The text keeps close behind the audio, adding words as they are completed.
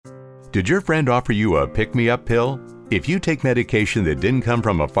Did your friend offer you a pick-me-up pill? If you take medication that didn't come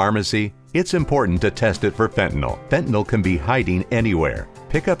from a pharmacy, it's important to test it for fentanyl. Fentanyl can be hiding anywhere.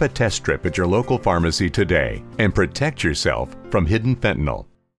 Pick up a test strip at your local pharmacy today and protect yourself from hidden fentanyl.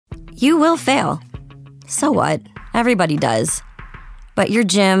 You will fail. So what? Everybody does. But your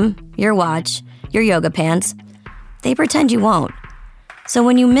gym, your watch, your yoga pants, they pretend you won't. So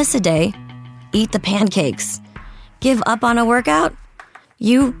when you miss a day, eat the pancakes. Give up on a workout?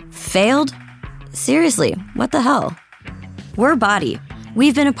 You failed? Seriously, what the hell? We're Body.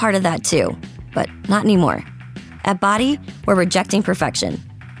 We've been a part of that too, but not anymore. At Body, we're rejecting perfection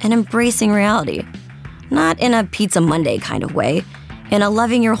and embracing reality. Not in a Pizza Monday kind of way, in a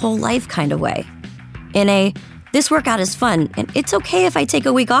loving your whole life kind of way. In a, this workout is fun and it's okay if I take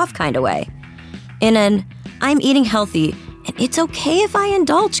a week off kind of way. In an, I'm eating healthy and it's okay if I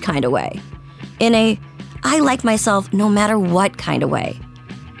indulge kind of way. In a, I like myself no matter what kind of way.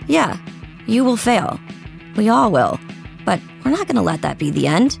 Yeah, you will fail. We all will. But we're not going to let that be the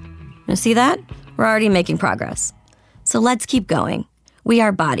end. You see that? We're already making progress. So let's keep going. We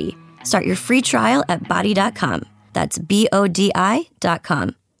are Body. Start your free trial at body.com. That's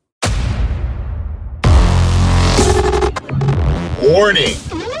BODI.com. Warning!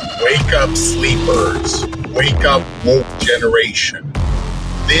 Wake up, sleepers. Wake up, woke generation.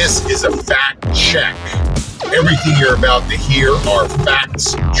 This is a fact check. Everything you're about to hear are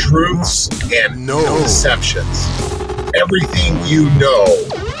facts, truths, and no deceptions. Everything you know,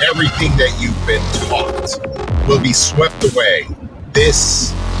 everything that you've been taught, will be swept away.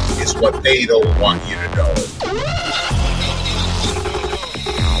 This is what they don't want you to know.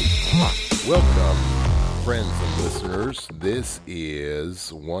 Welcome, friends and listeners. This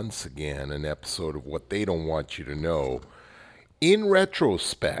is, once again, an episode of What They Don't Want You to Know. In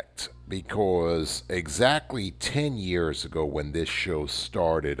retrospect, because exactly 10 years ago when this show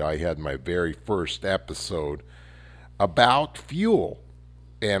started, I had my very first episode about fuel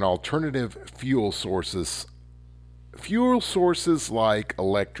and alternative fuel sources. Fuel sources like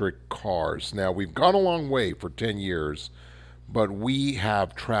electric cars. Now, we've gone a long way for 10 years, but we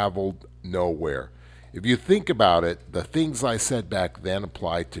have traveled nowhere. If you think about it, the things I said back then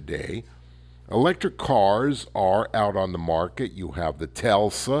apply today. Electric cars are out on the market. You have the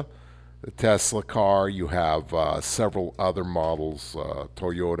Tesla car. You have several other models,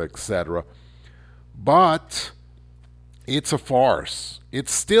 Toyota, etc. But it's a farce.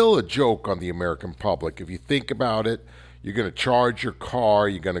 It's still a joke on the American public. If you think about it, you're going to charge your car.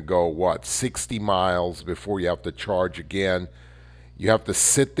 You're going to go, 60 miles before you have to charge again. You have to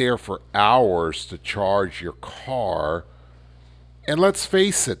sit there for hours to charge your car. And let's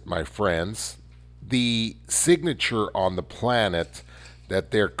face it, my friends, the signature on the planet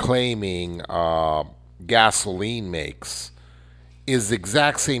that they're claiming gasoline makes is the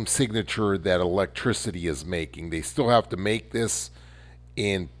exact same signature that electricity is making. They still have to make this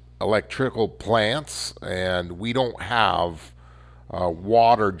in electrical plants, and we don't have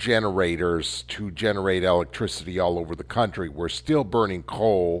water generators to generate electricity all over the country. We're still burning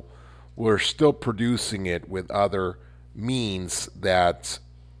coal. We're still producing it with other means that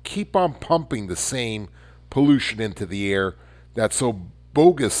keep on pumping the same pollution into the air that so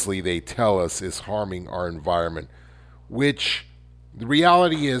bogusly they tell us is harming our environment, which the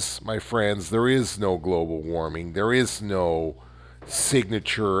reality is, my friends, there is no global warming. There is no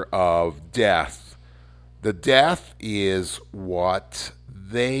signature of death. The death is what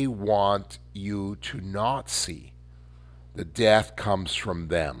they want you to not see. The death comes from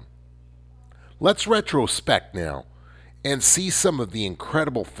them. Let's retrospect now and see some of the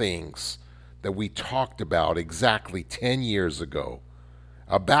incredible things that we talked about exactly 10 years ago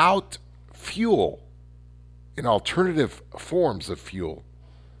about fuel and alternative forms of fuel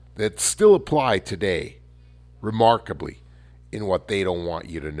that still apply today, remarkably, in What They Don't Want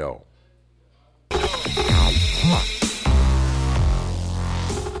You to Know.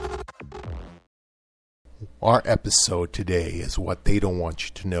 Our episode today is What They Don't Want You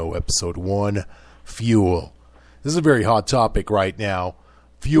to Know, Episode 1, Fuel. This is a very hot topic right now.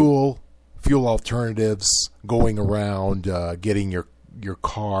 Fuel alternatives, going around, getting your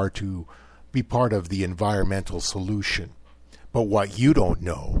car to be part of the environmental solution. But what you don't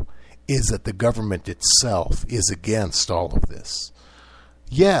know is that the government itself is against all of this.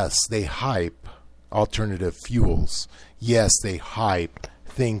 Yes, they hype alternative fuels. Yes, they hype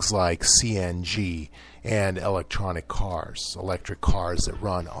things like CNG and electric cars that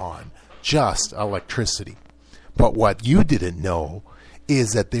run on just electricity. But what you didn't know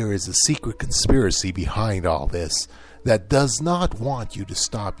is that there is a secret conspiracy behind all this that does not want you to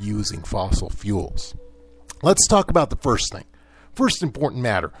stop using fossil fuels. Let's talk about the first thing. First important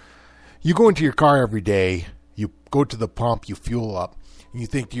matter. You go into your car every day, you go to the pump, you fuel up, and you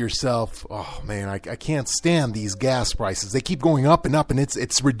think to yourself, oh man, I can't stand these gas prices. They keep going up, and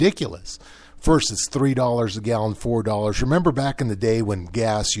it's ridiculous. First, it's $3 a gallon, $4. Remember back in the day when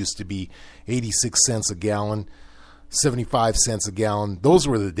gas used to be 86 cents a gallon, 75 cents a gallon? Those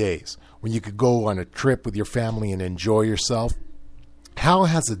were the days when you could go on a trip with your family and enjoy yourself. How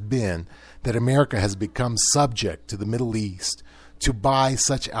has it been that America has become subject to the Middle East to buy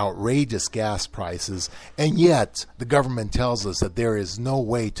such outrageous gas prices, and yet the government tells us that there is no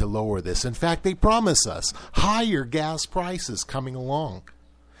way to lower this? In fact, they promise us higher gas prices coming along.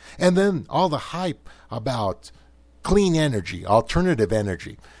 And then all the hype about clean energy, alternative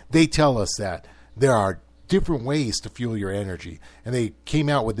energy. They tell us that there are different ways to fuel your energy. And they came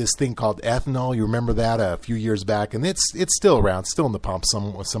out with this thing called ethanol. You remember that a few years back? And it's still around, still in the pump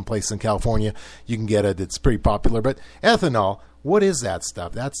someplace in California. You can get it. It's pretty popular. But ethanol, what is that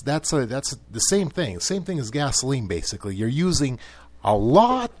stuff? That's the same thing. Same thing as gasoline, basically. You're using a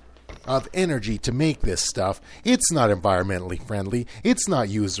lot of energy to make this stuff. It's not environmentally friendly. It's not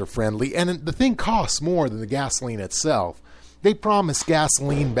user friendly. And the thing costs more than the gasoline itself. They promised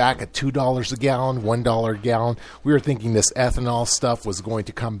gasoline back at $2 a gallon, $1 a gallon. We were thinking this ethanol stuff was going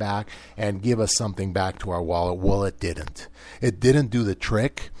to come back and give us something back to our wallet. Well, it didn't. It didn't do the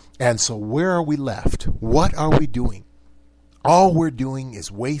trick. And so where are we left? What are we doing? All we're doing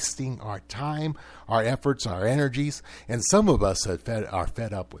is wasting our time, our efforts, our energies, and some of us are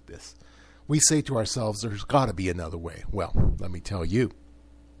fed up with this. We say to ourselves, there's got to be another way. Well, let me tell you,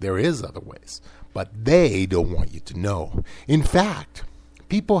 there is other ways, but they don't want you to know. In fact,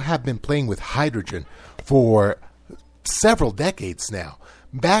 people have been playing with hydrogen for several decades now.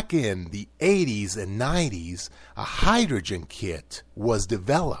 Back in the 80s and 90s, a hydrogen kit was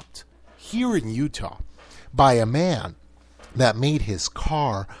developed here in Utah by a man that made his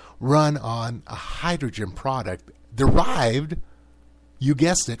car run on a hydrogen product derived, you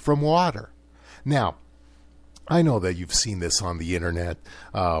guessed it, from water. Now, I know that you've seen this on the internet,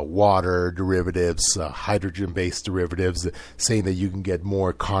 water derivatives, hydrogen-based derivatives, saying that you can get more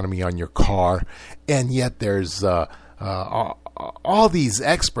economy on your car, and yet there's all these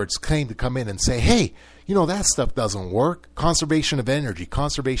experts claim to come in and say, hey, you know, that stuff doesn't work. Conservation of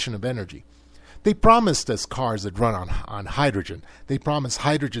energy. They promised us cars that run on hydrogen. They promised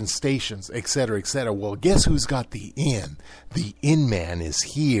hydrogen stations, et cetera, et cetera. Well, guess who's got the in? The in man is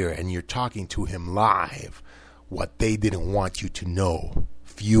here, and you're talking to him live. What they didn't want you to know,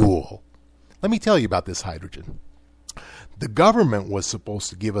 fuel. Let me tell you about this hydrogen. The government was supposed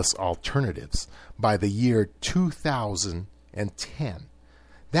to give us alternatives by the year 2010.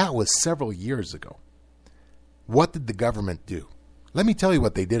 That was several years ago. What did the government do? Let me tell you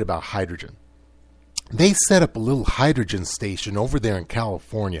what they did about hydrogen. They set up a little hydrogen station over there in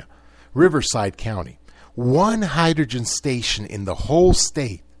California, Riverside County. One hydrogen station in the whole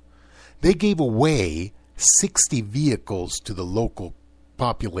state. They gave away 60 vehicles to the local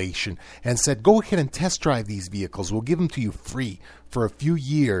population and said, go ahead and test drive these vehicles. We'll give them to you free for a few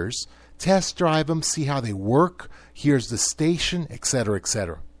years. Test drive them, see how they work. Here's the station, etc.,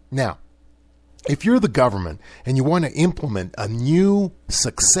 etc. Now, if you're the government and you want to implement a new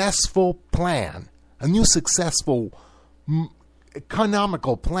successful plan, a new successful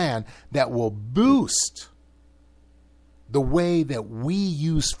economical plan that will boost the way that we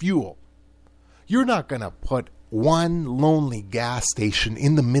use fuel, you're not going to put one lonely gas station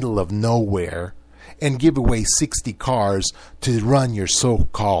in the middle of nowhere and give away 60 cars to run your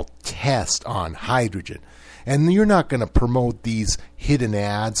so-called test on hydrogen. And you're not going to promote these hidden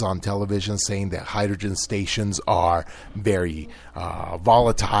ads on television saying that hydrogen stations are very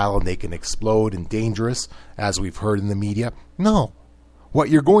volatile and they can explode and dangerous, as we've heard in the media. No. What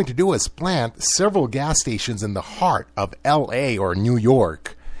you're going to do is plant several gas stations in the heart of L.A. or New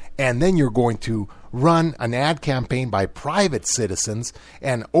York, and then you're going to run an ad campaign by private citizens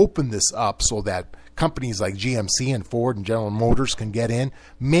and open this up so that companies like GMC and Ford and General Motors can get in,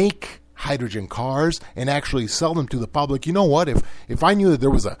 make hydrogen cars, and actually sell them to the public. You know what? If I knew that there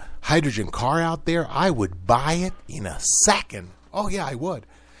was a hydrogen car out there, I would buy it in a second. Oh, yeah, I would.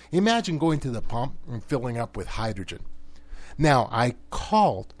 Imagine going to the pump and filling up with hydrogen. Now, I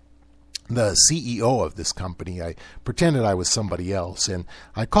called the CEO of this company. I pretended I was somebody else, and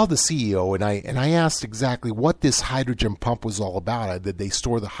I called the CEO and I asked exactly what this hydrogen pump was all about. Did they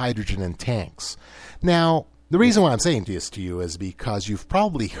store the hydrogen in tanks? Now, the reason why I'm saying this to you is because you've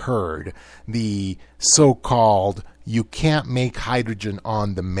probably heard the so-called you can't make hydrogen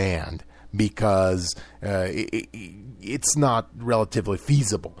on demand because it's not relatively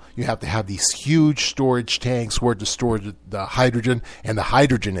feasible. You have to have these huge storage tanks where to store the hydrogen, and the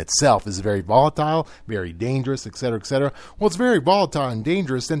hydrogen itself is very volatile, very dangerous, et cetera, et cetera. Well, it's very volatile and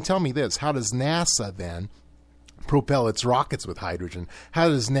dangerous. Then tell me this, how does NASA then propel its rockets with hydrogen? How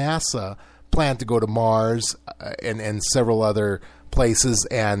does NASA plan to go to Mars and several other places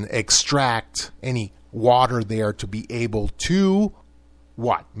and extract any water there to be able to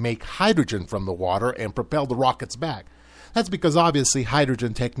make hydrogen from the water and propel the rockets back? That's because obviously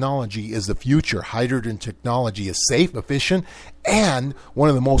hydrogen technology is the future. Hydrogen technology is safe, efficient, and one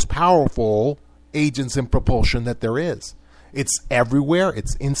of the most powerful agents in propulsion that there is. It's everywhere.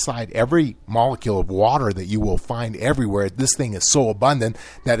 It's inside every molecule of water that you will find everywhere. This thing is so abundant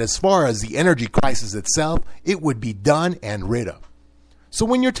that as far as the energy crisis itself, it would be done and rid of. So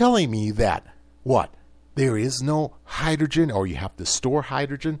when you're telling me that, there is no hydrogen or you have to store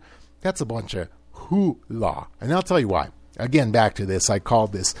hydrogen, that's a bunch of hoo-la. And I'll tell you why. Again, back to this. I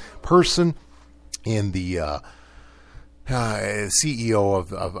called this person in the CEO of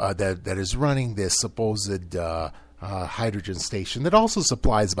that is running this supposed hydrogen station that also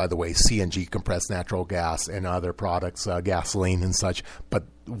supplies, by the way, CNG, compressed natural gas, and other products, gasoline and such. But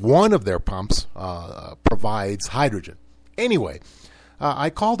one of their pumps provides hydrogen. Anyway, I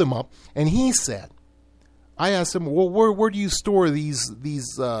called him up, and he said, I asked him, well, where do you store these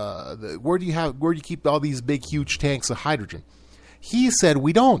where do you keep all these big, huge tanks of hydrogen? He said,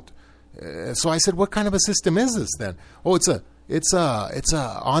 we don't. So I said, what kind of a system is this then? Oh, it's a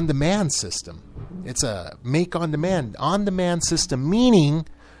on-demand system. It's a make on-demand system, meaning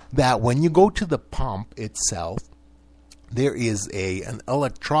that when you go to the pump itself, there is an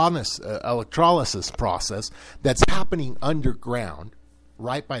electrolysis process that's happening underground,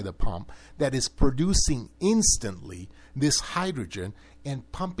 right by the pump, that is producing instantly this hydrogen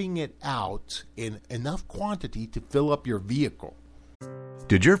and pumping it out in enough quantity to fill up your vehicle.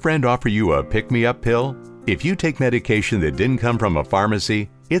 Did your friend offer you a pick-me-up pill? If you take medication that didn't come from a pharmacy,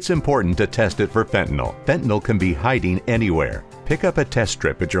 it's important to test it for fentanyl. Fentanyl can be hiding anywhere. Pick up a test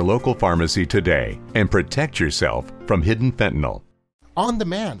strip at your local pharmacy today and protect yourself from hidden fentanyl.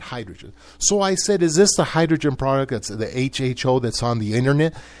 On-demand hydrogen. So I said, is this the hydrogen product that's the HHO that's on the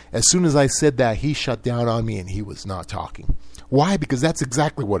internet? As soon as I said that, he shut down on me and he was not talking. Why? Because that's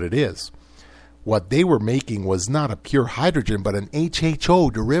exactly what it is. What they were making was not a pure hydrogen, but an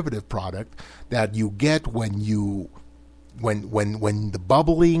HHO derivative product that you get when the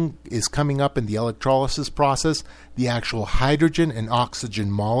bubbling is coming up in the electrolysis process. The actual hydrogen and oxygen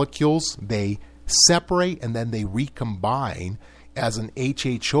molecules, they separate and then they recombine as an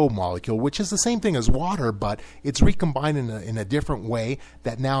HHO molecule, which is the same thing as water, but it's recombined in a different way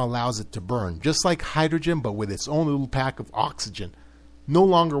that now allows it to burn, just like hydrogen, but with its own little pack of oxygen. No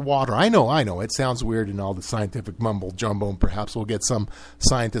longer water. I know. It sounds weird in all the scientific mumble jumbo, and perhaps we'll get some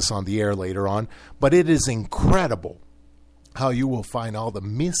scientists on the air later on, but it is incredible how you will find all the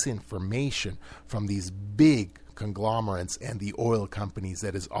misinformation from these big conglomerates and the oil companies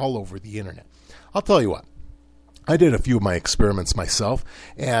that is all over the internet. I'll tell you what. I did a few of my experiments myself,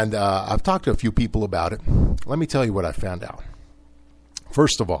 and I've talked to a few people about it. Let me tell you what I found out.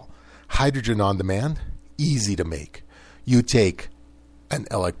 First of all, hydrogen on demand, easy to make. You take an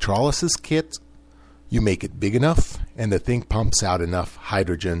electrolysis kit, you make it big enough, and the thing pumps out enough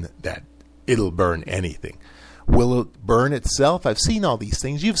hydrogen that it'll burn anything. Will it burn itself? I've seen all these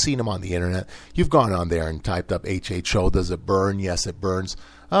things. You've seen them on the internet. You've gone on there and typed up HHO. Does it burn? Yes, it burns.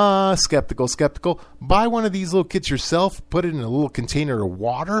 Skeptical. Buy one of these little kits yourself. Put it in a little container of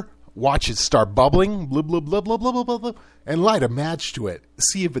water. Watch it start bubbling. Blah, blah, blah, blah, blah, blah, blah, and light a match to it.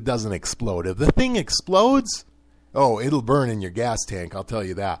 See if it doesn't explode. If the thing explodes, it'll burn in your gas tank. I'll tell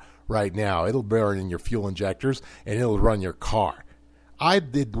you that right now. It'll burn in your fuel injectors, and it'll run your car. I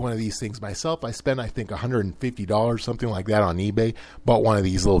did one of these things myself. I spent, I think, $150, something like that, on eBay. Bought one of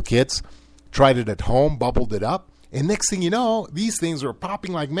these little kits. Tried it at home. Bubbled it up. And next thing you know, these things are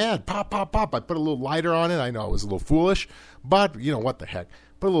popping like mad. Pop, pop, pop. I put a little lighter on it. I know it was a little foolish, but what the heck.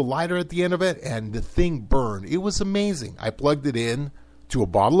 Put a little lighter at the end of it, and the thing burned. It was amazing. I plugged it in to a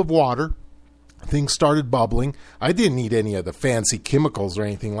bottle of water. Things started bubbling. I didn't need any of the fancy chemicals or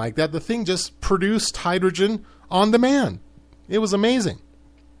anything like that. The thing just produced hydrogen on demand. It was amazing.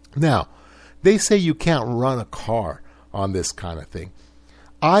 Now, they say you can't run a car on this kind of thing.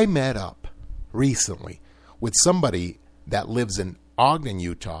 I met up recently with somebody that lives in Ogden,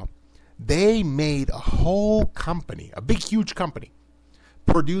 Utah. They made a whole company, a big, huge company,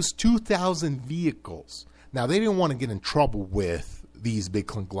 produce 2,000 vehicles. Now, they didn't want to get in trouble with these big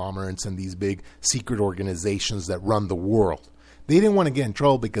conglomerates and these big secret organizations that run the world. They didn't want to get in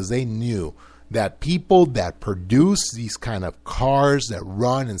trouble because they knew that people that produce these kind of cars that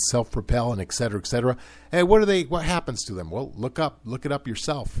run and self-propel and et cetera, hey, what happens to them? Well, look it up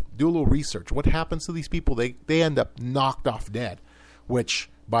yourself. Do a little research. What happens to these people? They end up knocked off dead, which,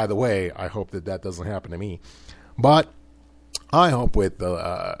 by the way, I hope that doesn't happen to me. But I hope with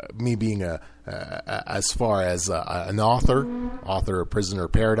me being as far as an author of Prisoner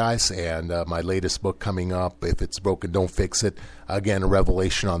of Paradise, and my latest book coming up, If It's Broken, Don't Fix It. Again, a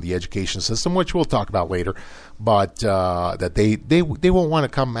revelation on the education system, which we'll talk about later. But that they won't want to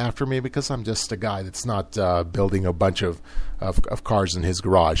come after me because I'm just a guy that's not building a bunch of cars in his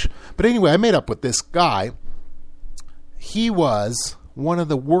garage. But anyway, I made up with this guy. He was one of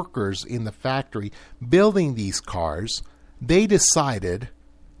the workers in the factory building these cars. They decided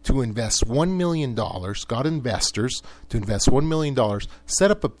to invest $1 million, got investors to invest $1 million,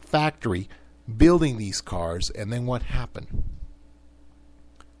 set up a factory building these cars, and then what happened?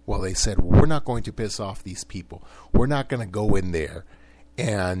 Well, they said, we're not going to piss off these people. We're not going to go in there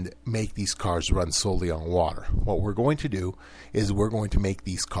and make these cars run solely on water. What we're going to do is we're going to make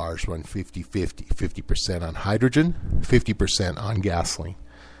these cars run 50-50, 50% on hydrogen, 50% on gasoline.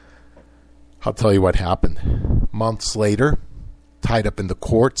 I'll tell you what happened. Months later, tied up in the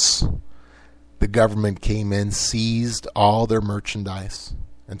courts, the government came in, seized all their merchandise,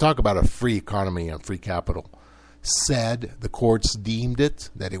 and talk about a free economy and free capital. Said the courts deemed it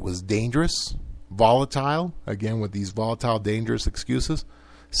that it was dangerous, volatile, again with these volatile, dangerous excuses,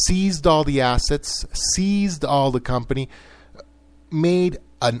 seized all the assets, seized all the company, made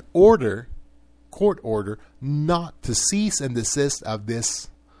an order, court order, not to cease and desist of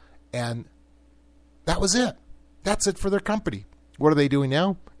this, and that was it. That's it for their company. What are they doing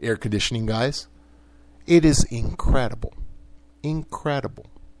now? Air conditioning, guys. It is incredible. Incredible.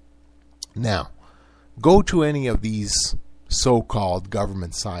 Now, go to any of these so-called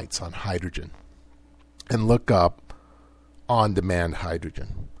government sites on hydrogen and look up on-demand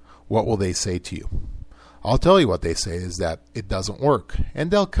hydrogen. What will they say to you? I'll tell you what they say is that it doesn't work.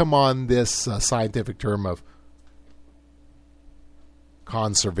 And they'll come on this scientific term of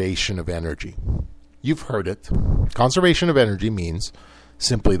conservation of energy. You've heard it. Conservation of energy means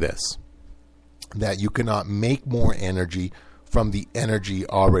simply this, that you cannot make more energy from the energy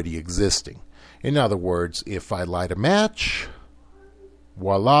already existing. In other words, if I light a match,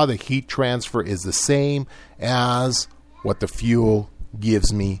 voila, the heat transfer is the same as what the fuel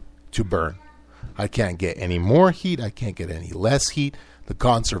gives me to burn. I can't get any more heat. I can't get any less heat. The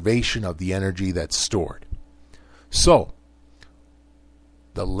conservation of the energy that's stored. So,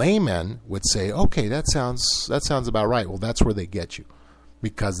 the layman would say, okay, that sounds about right. Well, that's where they get you.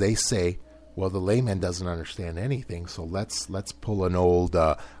 Because they say, well, the layman doesn't understand anything, so let's pull an old,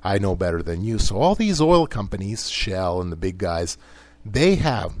 I know better than you. So all these oil companies, Shell and the big guys, they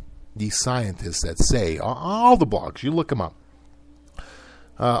have these scientists that say, all the blogs, you look them up,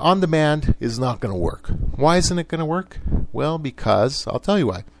 on demand is not going to work. Why isn't it going to work? Well, because, I'll tell you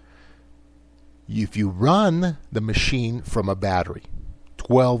why. If you run the machine from a battery,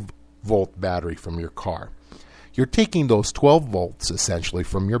 12-volt battery from your car. You're taking those 12 volts essentially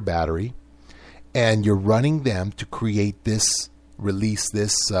from your battery and you're running them to create release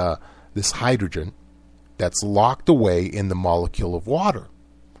this hydrogen that's locked away in the molecule of water.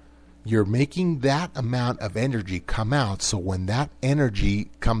 You're making that amount of energy come out, so when that energy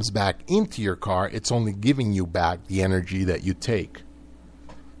comes back into your car, it's only giving you back the energy that you take.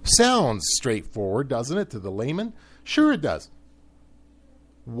 Sounds straightforward, doesn't it, to the layman? Sure it does.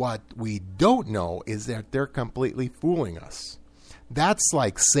 What we don't know is that they're completely fooling us. That's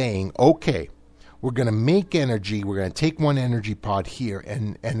like saying, okay, we're going to make energy, we're going to take one energy pod here,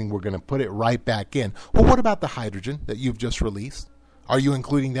 and we're going to put it right back in. Well, what about the hydrogen that you've just released? Are you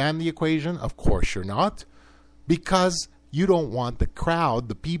including that in the equation? Of course you're not. Because you don't want the crowd,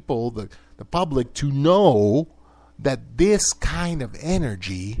 the people, the public to know that this kind of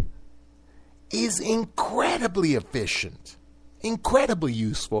energy is incredibly efficient. Incredibly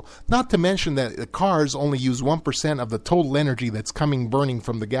useful, not to mention that the cars only use 1% of the total energy that's burning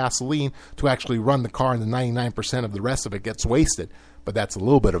from the gasoline to actually run the car, and the 99% of the rest of it gets wasted. But that's a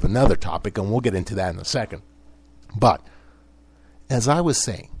little bit of another topic, and we'll get into that in a second. But, as I was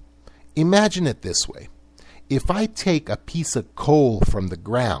saying, imagine it this way. If I take a piece of coal from the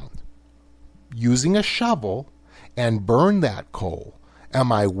ground, using a shovel, and burn that coal,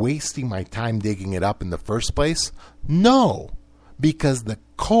 am I wasting my time digging it up in the first place? No. Because the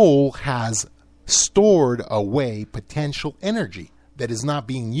coal has stored away potential energy that is not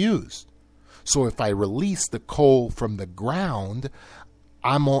being used. So if I release the coal from the ground,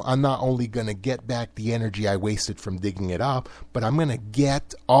 I'm not only going to get back the energy I wasted from digging it up, but I'm going to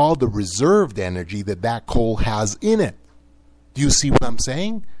get all the reserved energy that coal has in it. Do you see what I'm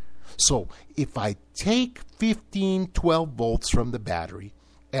saying? So if I take 12 volts from the battery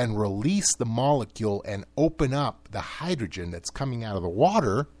and release the molecule and open up the hydrogen that's coming out of the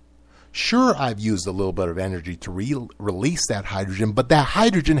water, sure, I've used a little bit of energy to release that hydrogen, but that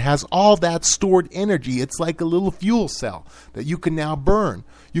hydrogen has all that stored energy. It's like a little fuel cell that you can now burn.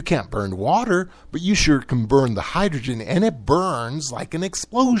 You can't burn water, but you sure can burn the hydrogen, and it burns like an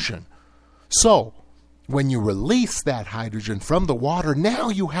explosion. So when you release that hydrogen from the water, now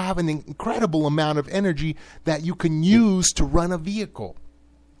you have an incredible amount of energy that you can use to run a vehicle.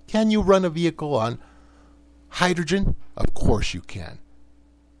 Can you run a vehicle on hydrogen? Of course you can.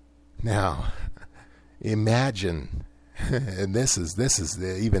 Now, imagine, and this is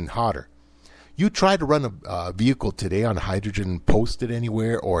even hotter. You try to run a vehicle today on hydrogen, post it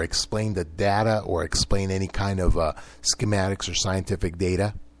anywhere, or explain the data, or explain any kind of schematics or scientific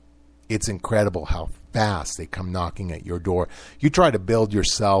data. It's incredible how fast they come knocking at your door. You try to build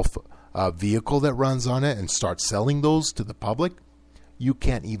yourself a vehicle that runs on it and start selling those to the public. You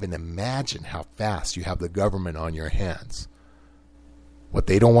can't even imagine how fast you have the government on your hands. What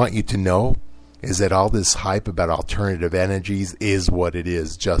they don't want you to know is that all this hype about alternative energies is what it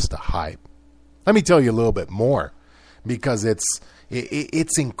is, just a hype. Let me tell you a little bit more, because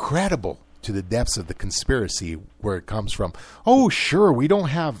it's incredible to the depths of the conspiracy where it comes from. Oh, sure, we don't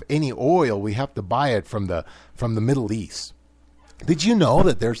have any oil. We have to buy it from the Middle East. Did you know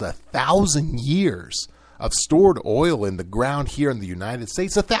that there's 1,000 years of stored oil in the ground here in the United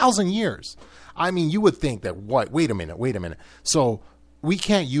States? 1,000 years. I mean, you would think that, wait a minute. So we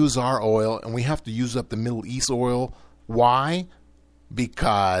can't use our oil and we have to use up the Middle East oil. Why?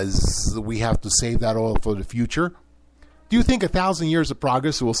 Because we have to save that oil for the future. Do you think 1,000 years of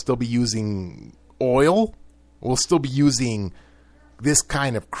progress will still be using oil? We'll still be using this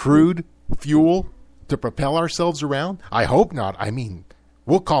kind of crude fuel to propel ourselves around? I hope not. I mean,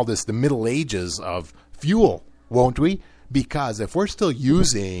 we'll call this the Middle Ages of fuel, won't we? Because if we're still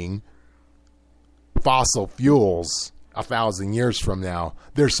using fossil fuels 1,000 years from now,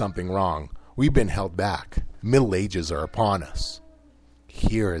 there's something wrong. We've been held back. Middle Ages are upon us.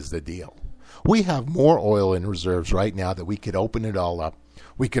 Here is the deal. We have more oil in reserves right now that we could open it all up.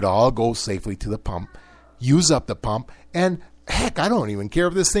 We could all go safely to the pump, use up the pump, and heck, I don't even care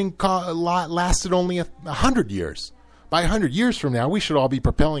if this thing lasted only 100 years. By 100 years from now, we should all be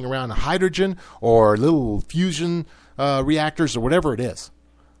propelling around hydrogen or little fusion reactors or whatever it is.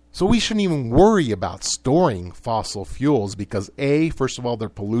 So we shouldn't even worry about storing fossil fuels because A, first of all, they're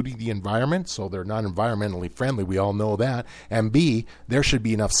polluting the environment, so they're not environmentally friendly. We all know that. And B, there should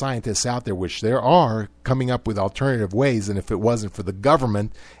be enough scientists out there, which there are, coming up with alternative ways. And if it wasn't for the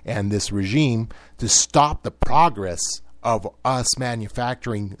government and this regime to stop the progress of us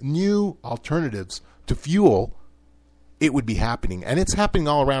manufacturing new alternatives to fuel, it would be happening. And it's happening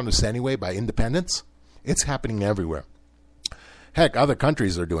all around us anyway by independence. It's happening everywhere. Heck, other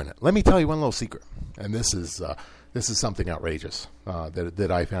countries are doing it. Let me tell you one little secret, and this is something outrageous that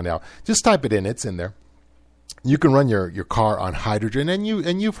I found out. Just type it in; it's in there. You can run your car on hydrogen, and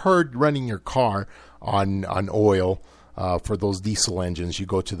you've heard running your car on oil for those diesel engines. You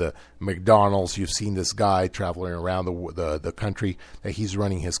go to the McDonald's. You've seen this guy traveling around the country that he's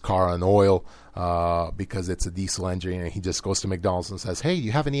running his car on oil because it's a diesel engine, and he just goes to McDonald's and says, "Hey,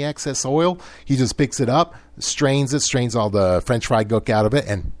 you have any excess oil?" He just picks it up, strains all the French fry gook out of it,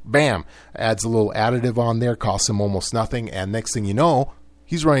 and bam, adds a little additive on there, costs him almost nothing, and next thing you know,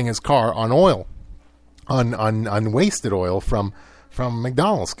 he's running his car on oil, on wasted oil from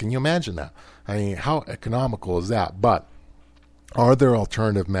McDonald's. Can you imagine that? I mean, how economical is that? But are there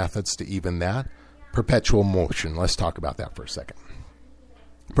alternative methods to even that? Perpetual motion. Let's talk about that for a second.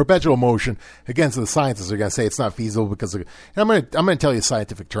 Perpetual motion, again, so the scientists are going to say it's not feasible because of, and I'm going to tell you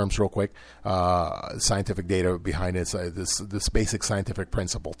scientific terms real quick, scientific data behind it, this basic scientific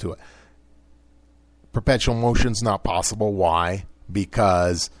principle to it. Perpetual motion is not possible. Why?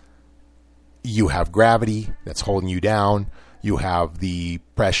 Because you have gravity that's holding you down. You have the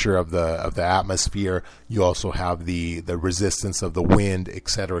pressure of the atmosphere. You also have the resistance of the wind, et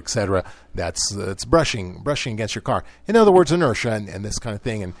cetera, that's brushing against your car. In other words, inertia and this kind of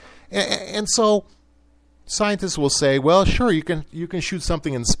thing. And so scientists will say, well, sure, you can shoot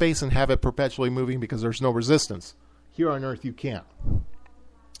something in space and have it perpetually moving because there's no resistance. Here on Earth, you can't.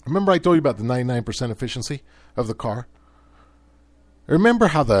 Remember I told you about the 99% efficiency of the car? Remember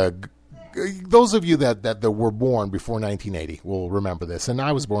how the those of you that were born before 1980 will remember this. And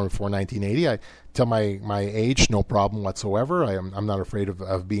I was born before 1980. I tell my age, no problem whatsoever. I'm not afraid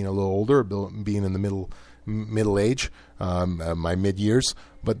of being a little older, being in the middle age, my mid years.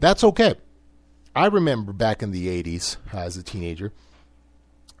 But that's okay. I remember back in the 80s as a teenager,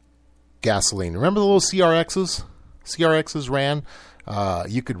 gasoline. Remember the little CRXs? CRXs ran.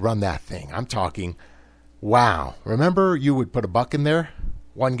 You could run that thing. I'm talking, wow. Remember you would put $1 in there,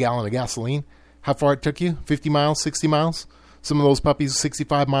 1 gallon of gasoline. How far it took you? 50 miles, 60 miles? Some of those puppies,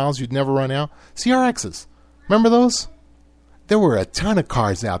 65 miles, you'd never run out. CRXs. Remember those? There were a ton of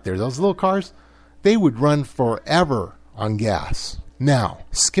cars out there. Those little cars, they would run forever on gas. Now,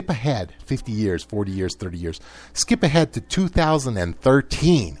 skip ahead 50 years, 40 years, 30 years. Skip ahead to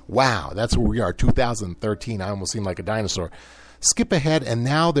 2013. Wow, that's where we are, 2013. I almost seem like a dinosaur. Skip ahead, and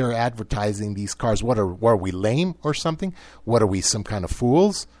now they're advertising these cars. What are we, lame or something? What are we, some kind of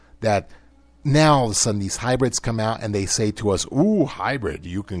fools? That now all of a sudden these hybrids come out and they say to us, ooh, hybrid,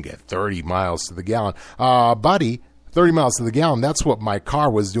 you can get 30 miles to the gallon. Buddy, 30 miles to the gallon, that's what my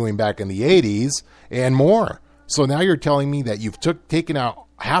car was doing back in the 80s and more. So now you're telling me that you've taken out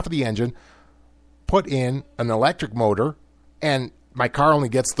half of the engine, put in an electric motor, and my car only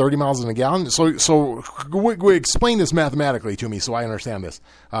gets 30 miles in a gallon? So explain this mathematically to me so I understand this.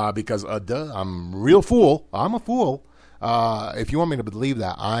 Because I'm a real fool. I'm a fool. If you want me to believe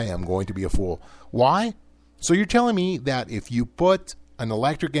that, I am going to be a fool. Why? So you're telling me that if you put an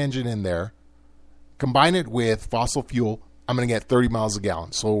electric engine in there, combine it with fossil fuel, I'm going to get 30 miles a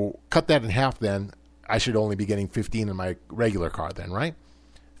gallon. So cut that in half then. I should only be getting 15 in my regular car then, right?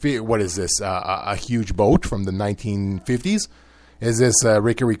 What is this, a huge boat from the 1950s? Is this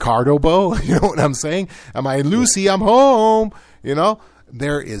Ricky Ricardo boat? You know what I'm saying? Am I Lucy? I'm home. You know,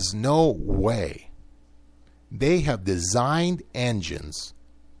 there is no way. They have designed engines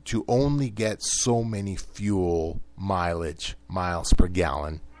to only get so many fuel miles per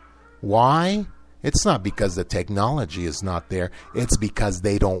gallon. Why? It's not because the technology is not there. It's because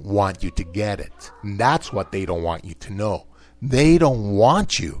they don't want you to get it. And that's what they don't want you to know. They don't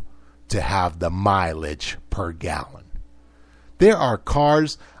want you to have the mileage per gallon. There are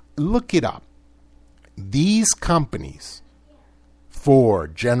cars, look it up. These companies,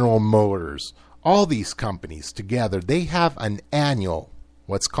 Ford, General Motors, all these companies together, they have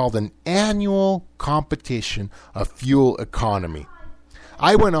what's called an annual competition of fuel economy.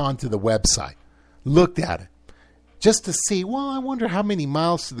 I went on to the website, looked at it, just to see, well, I wonder how many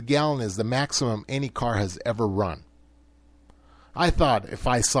miles to the gallon is the maximum any car has ever run. I thought if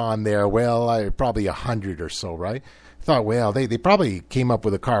I saw in there, probably 100 or so, right? I thought, well, they probably came up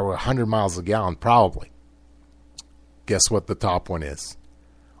with a car with 100 miles a gallon, probably. Guess what the top one is?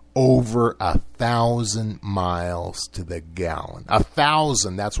 Over 1,000 miles to the gallon.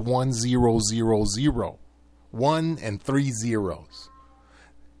 1,000, that's 1000. 1 and 3 zeros.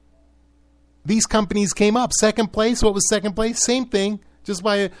 These companies came up. Second place, what was second place? Same thing, just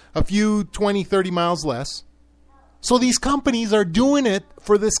by a few 20, 30 miles less. So these companies are doing it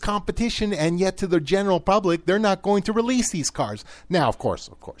for this competition, and yet to the general public, they're not going to release these cars. Now, of course,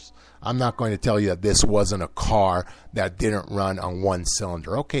 I'm not going to tell you that this wasn't a car that didn't run on one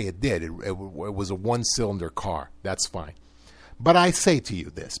cylinder. Okay, it did. It was a one-cylinder car. That's fine. But I say to you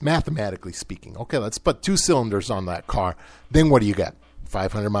this, mathematically speaking, okay, let's put 2 cylinders on that car. Then what do you get?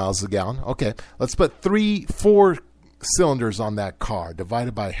 500 miles a gallon? Okay, let's put 4 cylinders on that car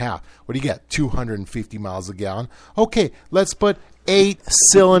divided by half. What do you get? 250 miles a gallon. Okay, let's put 8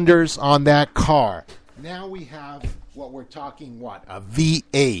 cylinders on that car. Now we have what we're talking, a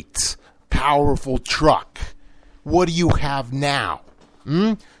V8 powerful truck. What do you have now?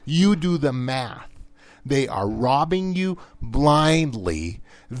 You do the math. They are robbing you blindly.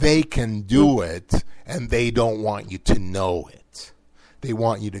 They can do it, and they don't want you to know it. They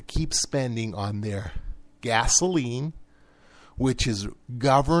want you to keep spending on their gasoline, which is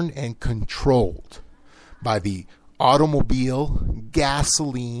governed and controlled by the automobile,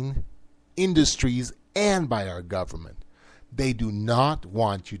 gasoline industries, and by our government. They do not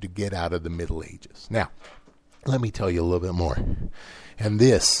want you to get out of the Middle Ages. Now, let me tell you a little bit more. And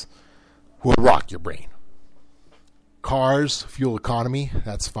this will rock your brain. Cars, fuel economy,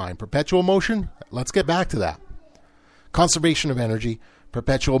 that's fine. Perpetual motion, let's get back to that. Conservation of energy,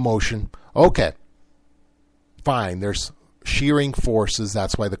 perpetual motion, okay. Fine, there's shearing forces.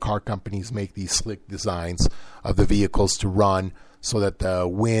 That's why the car companies make these slick designs of the vehicles to run so that the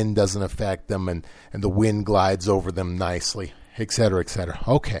wind doesn't affect them and the wind glides over them nicely, et cetera, et cetera.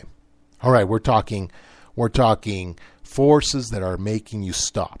 Okay. All right, we're talking forces that are making you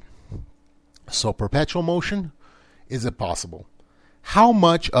stop. So perpetual motion, is it possible? How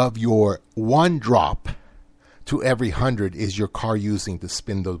much of your one drop to every 100 is your car using to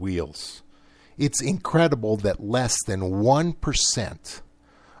spin the wheels? It's incredible that less than 1%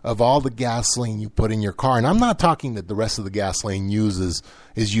 of all the gasoline you put in your car, and I'm not talking that the rest of the gasoline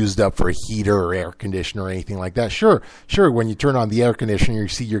is used up for a heater or air conditioner or anything like that. Sure, when you turn on the air conditioner, you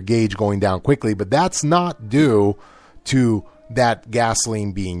see your gauge going down quickly, but that's not due to that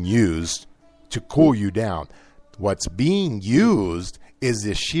gasoline being used to cool you down. What's being used is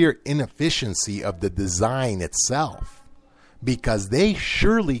the sheer inefficiency of the design itself, because they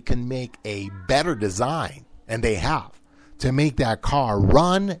surely can make a better design, and they have, to make that car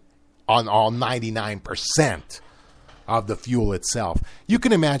run on all 99% of the fuel itself. You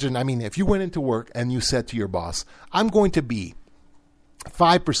can imagine, if you went into work and you said to your boss, I'm going to be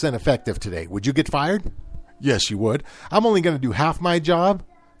 5% effective today, would you get fired? Yes, you would. I'm only going to do half my job,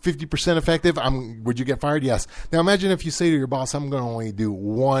 50% effective. Would you get fired? Yes. Now imagine if you say to your boss, I'm going to only do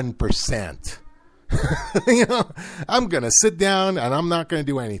 1%. I'm going to sit down and I'm not going to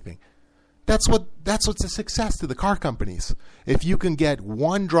do anything. That's what's a success to the car companies. If you can get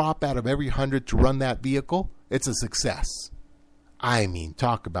one drop out of every 100 to run that vehicle, it's a success.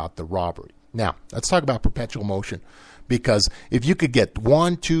 Talk about the robbery. Now, let's talk about perpetual motion. Because if you could get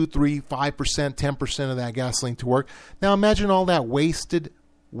 1, 2, 3, 5%, 10% of that gasoline to work, now imagine all that wasted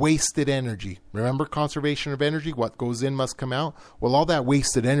energy. Remember conservation of energy? What goes in must come out. Well, all that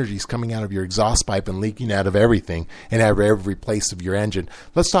wasted energy is coming out of your exhaust pipe and leaking out of everything and out of every place of your engine.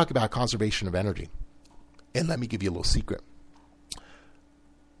 Let's talk about conservation of energy. And let me give you a little secret.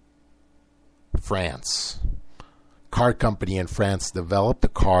 France. Car company in France developed a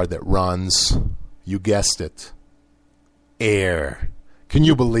car that runs, you guessed it, air. Can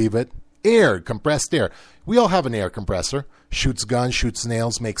you believe it? Air, compressed air. We all have an air compressor. Shoots guns, shoots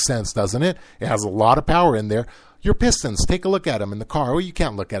nails, makes sense, doesn't it? It has a lot of power in there. Your pistons, take a look at them in the car. Well, you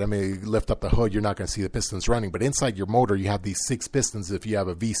can't look at them. You lift up the hood, you're not going to see the pistons running. But inside your motor, you have these 6 pistons if you have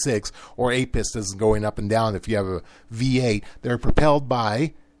a V6, or 8 pistons going up and down if you have a V8. They're propelled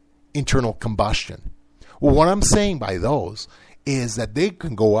by internal combustion. Well, what I'm saying by those is that they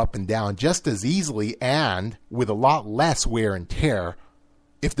can go up and down just as easily and with a lot less wear and tear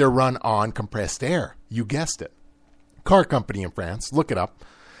if they're run on compressed air. You guessed it. Car company in France, look it up.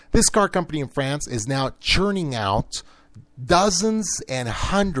 This car company in France is now churning out dozens and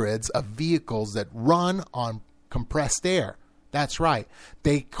hundreds of vehicles that run on compressed air. That's right.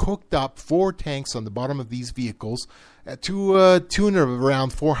 They hooked up 4 tanks on the bottom of these vehicles to a tune of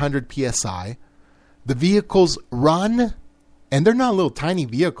around 400 psi. The vehicles run, and they're not little tiny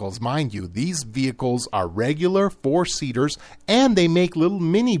vehicles, mind you. These vehicles are regular 4-seaters, and they make little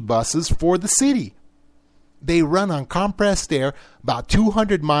mini buses for the city. They run on compressed air about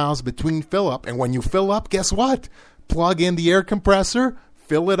 200 miles between fill-up. And when you fill up, guess what? Plug in the air compressor,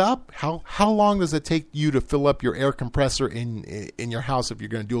 fill it up. How long does it take you to fill up your air compressor in your house if you're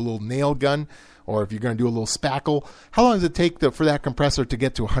going to do a little nail gun or if you're going to do a little spackle? How long does it take for that compressor to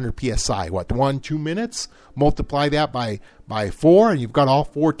get to 100 psi? 1-2 minutes? Multiply that by 4 and you've got all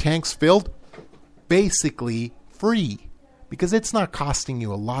 4 tanks filled. Basically free. Because it's not costing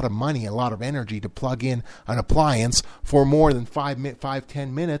you a lot of money, a lot of energy to plug in an appliance for more than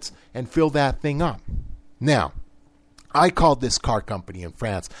 5-10 minutes and fill that thing up. Now, I called this car company in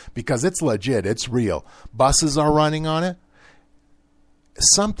France because it's legit, it's real. Buses are running on it.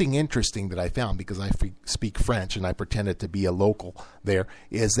 Something interesting that I found, because I speak French and I pretended to be a local there,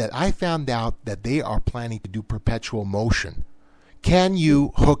 is that I found out that they are planning to do perpetual motion. Can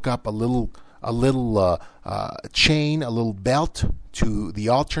you hook up a little chain, a little belt to the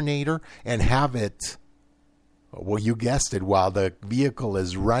alternator and have it, well, you guessed it, while the vehicle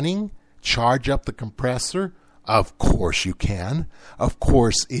is running, charge up the compressor? Of course you can. Of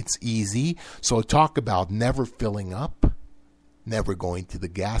course it's easy. So talk about never filling up, never going to the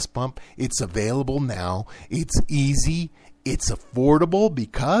gas pump. It's available now. It's easy. It's affordable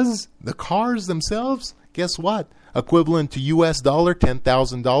because the cars themselves, guess what? Equivalent to US dollar,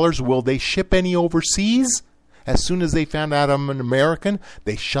 $10,000. Will they ship any overseas? As soon as they found out I'm an American,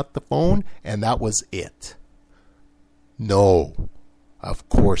 they shut the phone, and that was it. No, of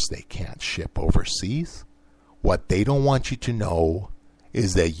course they can't ship overseas. What they don't want you to know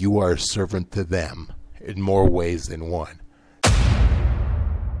is that you are a servant to them in more ways than one.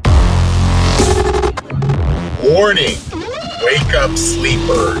 Warning! Wake up,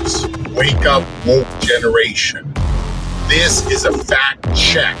 sleepers. Wake up, woke generation. This is a fact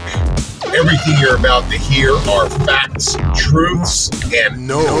check. Everything you're about to hear are facts, truths, and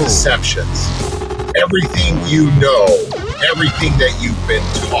no deceptions. Everything you know, everything that you've been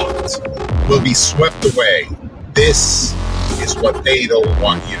taught, will be swept away. This is what they don't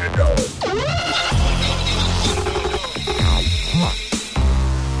want you to know.